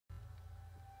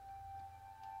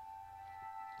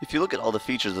If you look at all the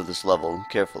features of this level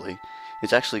carefully,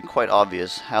 it's actually quite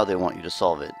obvious how they want you to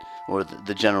solve it, or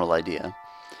the general idea.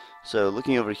 So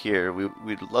looking over here,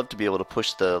 we'd love to be able to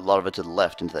push the larva to the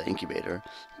left into the incubator,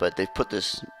 but they've put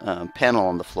this panel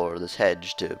on the floor, this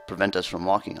hedge, to prevent us from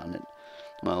walking on it.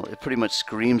 Well, it pretty much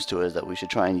screams to us that we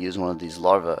should try and use one of these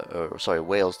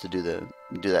whales to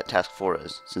do that task for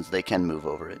us, since they can move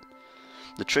over it.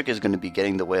 The trick is going to be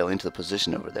getting the whale into the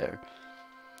position over there.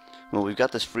 Well, we've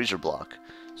got this freezer block,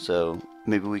 so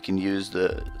maybe we can use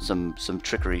some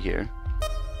trickery here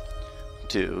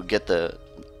to get the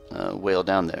whale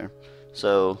down there.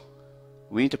 So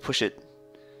we need to push it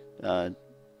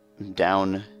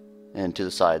down and to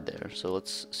the side there. So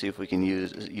let's see if we can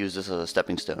use this as a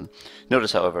stepping stone.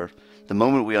 Notice, however, the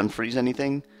moment we unfreeze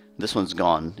anything, this one's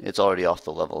gone. It's already off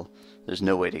the level. There's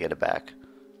no way to get it back.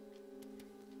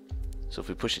 So if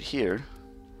we push it here,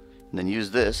 and then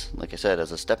use this, like I said,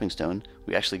 as a stepping stone,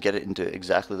 we actually get it into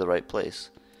exactly the right place.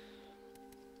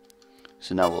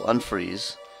 So now we'll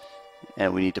unfreeze,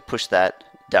 and we need to push that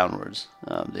downwards.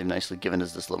 They've nicely given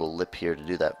us this little lip here to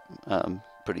do that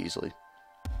pretty easily.